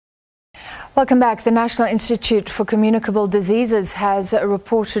Welcome back. The National Institute for Communicable Diseases has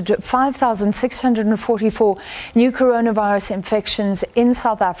reported 5,644 new coronavirus infections in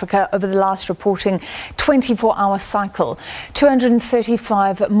South Africa over the last reporting 24-hour cycle.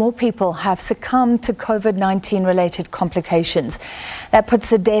 235 more people have succumbed to COVID-19 related complications. That puts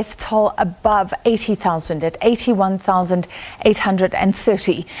the death toll above 80,000 at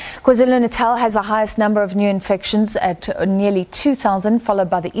 81,830. KwaZulu-Natal has the highest number of new infections at nearly 2,000, followed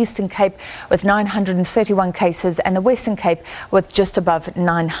by the Eastern Cape with 931 cases and the Western Cape with just above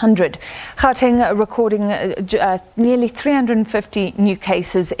 900. Gauteng recording nearly 350 new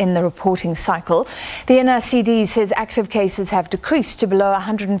cases in the reporting cycle. The NICD says active cases have decreased to below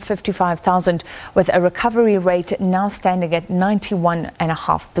 155,000 with a recovery rate now standing at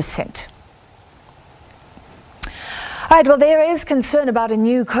 91.5%. All right, well, there is concern about a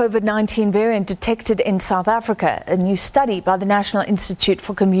new COVID-19 variant detected in South Africa. A new study by the National Institute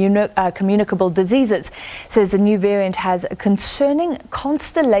for Communicable Diseases says the new variant has a concerning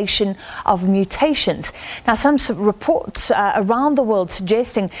constellation of mutations. Now, some reports around the world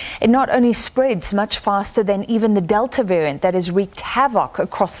suggesting it not only spreads much faster than even the Delta variant that has wreaked havoc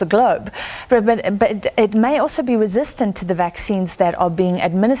across the globe, but it may also be resistant to the vaccines that are being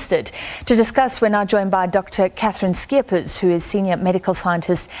administered. To discuss, we're now joined by Dr. Cathrine Scheepers, who is Senior Medical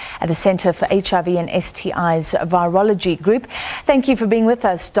Scientist at the Center for HIV and STIs Virology Group. Thank you for being with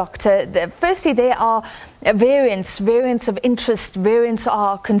us, Doctor. Firstly, there are variants of interest, variants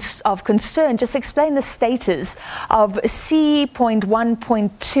of concern. Just explain the status of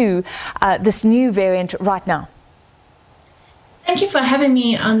C.1.2, this new variant right now. Thank you for having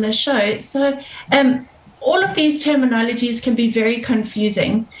me on the show. So, all of these terminologies can be very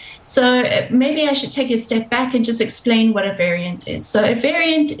confusing. So maybe I should take a step back and just explain what a variant is. So a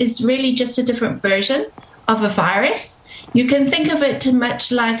variant is really just a different version of a virus. You can think of it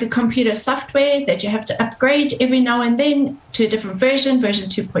much like a computer software that you have to upgrade every now and then to a different version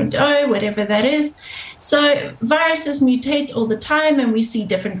 2.0, whatever that is. So viruses mutate all the time and we see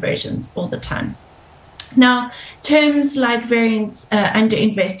different versions all the time. Now, terms like variants under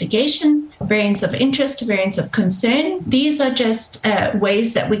investigation, variants of interest, variants of concern, these are just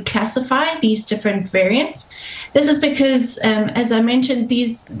ways that we classify these different variants. This is because, as I mentioned,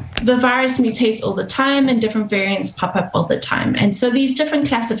 the virus mutates all the time and different variants pop up all the time. And so these different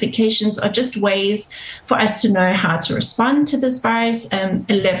classifications are just ways for us to know how to respond to this virus, a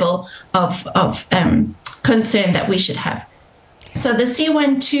level of concern that we should have. So the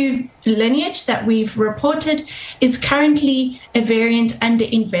C.1.2 lineage that we've reported is currently a variant under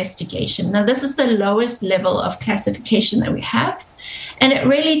investigation. Now, this is the lowest level of classification that we have. And it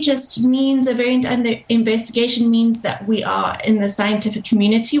really just means a variant under investigation means that we are in the scientific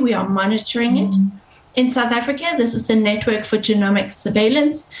community, we are monitoring it. In South Africa, this is the Network for Genomic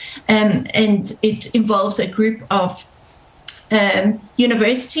Surveillance, and it involves a group of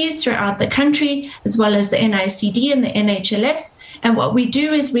universities throughout the country, as well as the NICD and the NHLS. And what we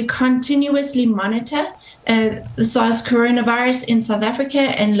do is we continuously monitor the SARS coronavirus in South Africa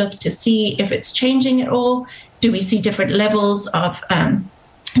and look to see if it's changing at all. Do we see different levels of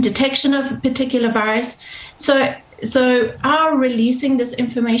detection of a particular virus? So our releasing this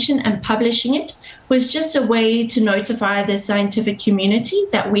information and publishing it was just a way to notify the scientific community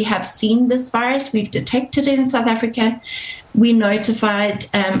that we have seen this virus, we've detected it in South Africa. We notified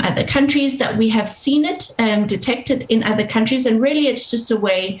other countries that we have seen it detected in other countries. And really, it's just a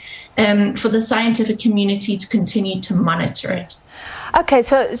way for the scientific community to continue to monitor it. Okay,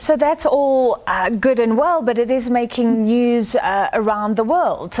 so that's all good and well, but it is making news around the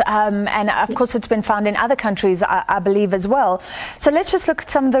world. And of course, it's been found in other countries, I believe, as well. So let's just look at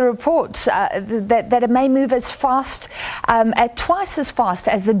some of the reports that it may move as fast, at twice as fast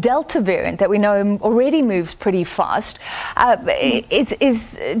as the Delta variant that we know already moves pretty fast.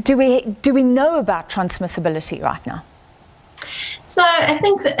 Do we know about transmissibility right now? So I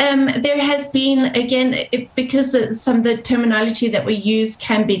think there has been, again, because some of the terminology that we use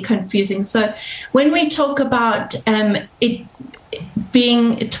can be confusing. So when we talk about it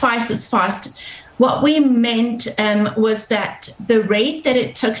being twice as fast, what we meant was that the rate that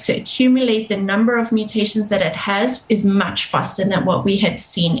it took to accumulate the number of mutations that it has is much faster than what we had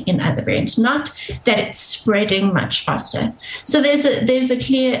seen in other variants, not that it's spreading much faster. So there's a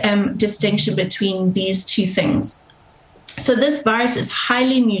clear distinction between these two things. So this virus is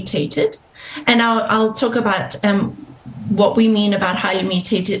highly mutated, and I'll talk about what we mean about highly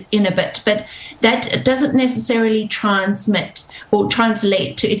mutated in a bit, but that doesn't necessarily transmit or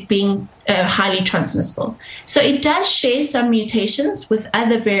translate to it being highly transmissible. So it does share some mutations with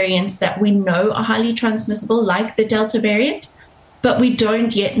other variants that we know are highly transmissible, like the Delta variant. but we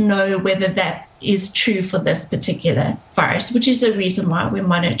don't yet know whether that is true for this particular virus, which is the reason why we're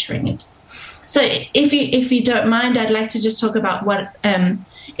monitoring it. So if you don't mind, I'd like to just talk about what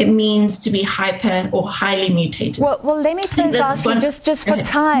it means to be hyper or highly mutated. Well, let me first ask you, just for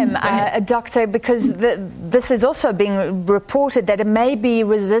time, Doctor, because this is also being reported that it may be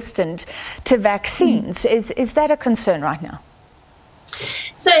resistant to vaccines. Is that a concern right now?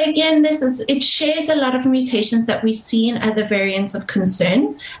 So again, it shares a lot of mutations that we see in other variants of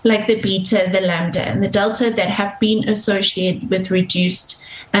concern, like the beta, the lambda, and the delta, that have been associated with reduced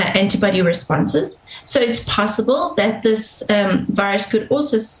antibody responses. So it's possible that this virus could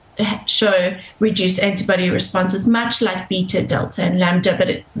also show reduced antibody responses, much like beta, delta, and lambda,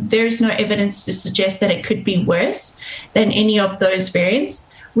 but there is no evidence to suggest that it could be worse than any of those variants.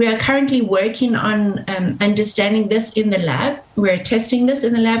 We are currently working on understanding this in the lab. We're testing this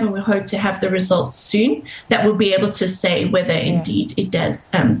in the lab, and we hope to have the results soon that will be able to say whether indeed it does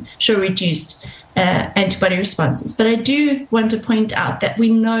show reduced antibody responses. But I do want to point out that we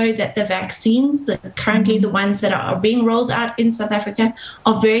know that the vaccines, currently the ones that are being rolled out in South Africa,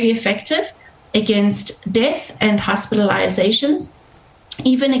 are very effective against death and hospitalizations,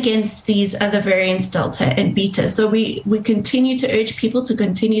 even against these other variants, Delta and Beta. So we continue to urge people to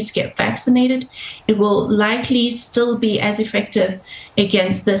continue to get vaccinated. It will likely still be as effective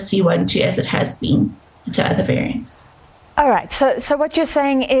against the C.1.2 as it has been to other variants. All right. So what you're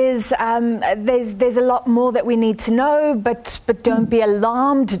saying is there's a lot more that we need to know, but don't be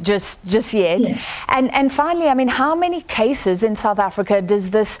alarmed just yet. Yes. And finally, I mean, how many cases in South Africa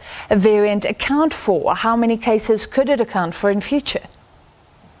does this variant account for? How many cases could it account for in future?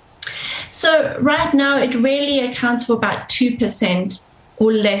 So right now, it really accounts for about 2%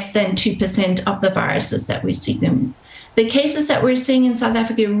 or less than 2% of the viruses that we see them. The cases that we're seeing in South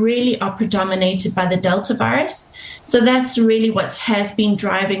Africa really are predominated by the Delta virus. So that's really what has been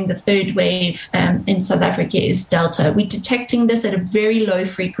driving the third wave in South Africa is Delta. We're detecting this at a very low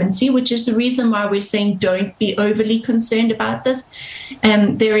frequency, which is the reason why we're saying don't be overly concerned about this.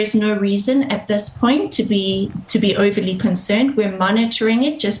 There is no reason at this point to be overly concerned. We're monitoring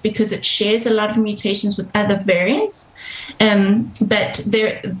it just because it shares a lot of mutations with other variants. But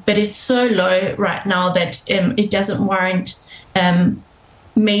it's so low right now that it doesn't warrant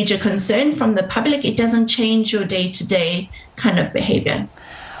major concern from the public. It doesn't change your day-to-day kind of behavior.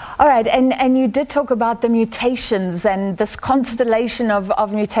 All right, and you did talk about the mutations and this constellation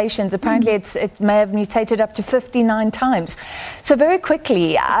of mutations. Apparently it may have mutated up to 59 times. So very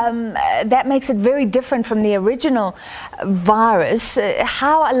quickly, that makes it very different from the original virus.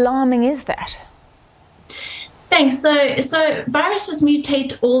 How alarming is that? Thanks. So viruses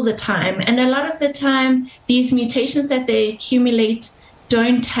mutate all the time, and a lot of the time, these mutations that they accumulate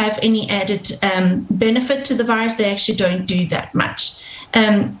don't have any added benefit to the virus. They actually don't do that much.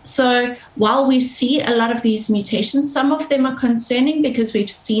 So while we see a lot of these mutations, some of them are concerning because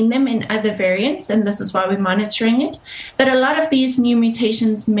we've seen them in other variants, and this is why we're monitoring it. But a lot of these new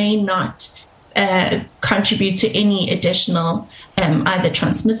mutations may not contribute to any additional either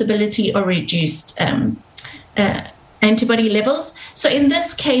transmissibility or reduced antibody levels. So in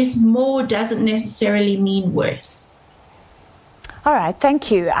this case, more doesn't necessarily mean worse. All right,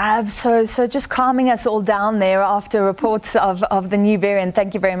 thank you. So just calming us all down there after reports of the new variant.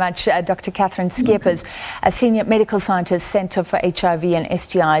 Thank you very much, Dr. Cathrine Scheepers, a Senior Medical Scientist, Center for HIV and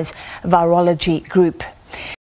STIs Virology Group.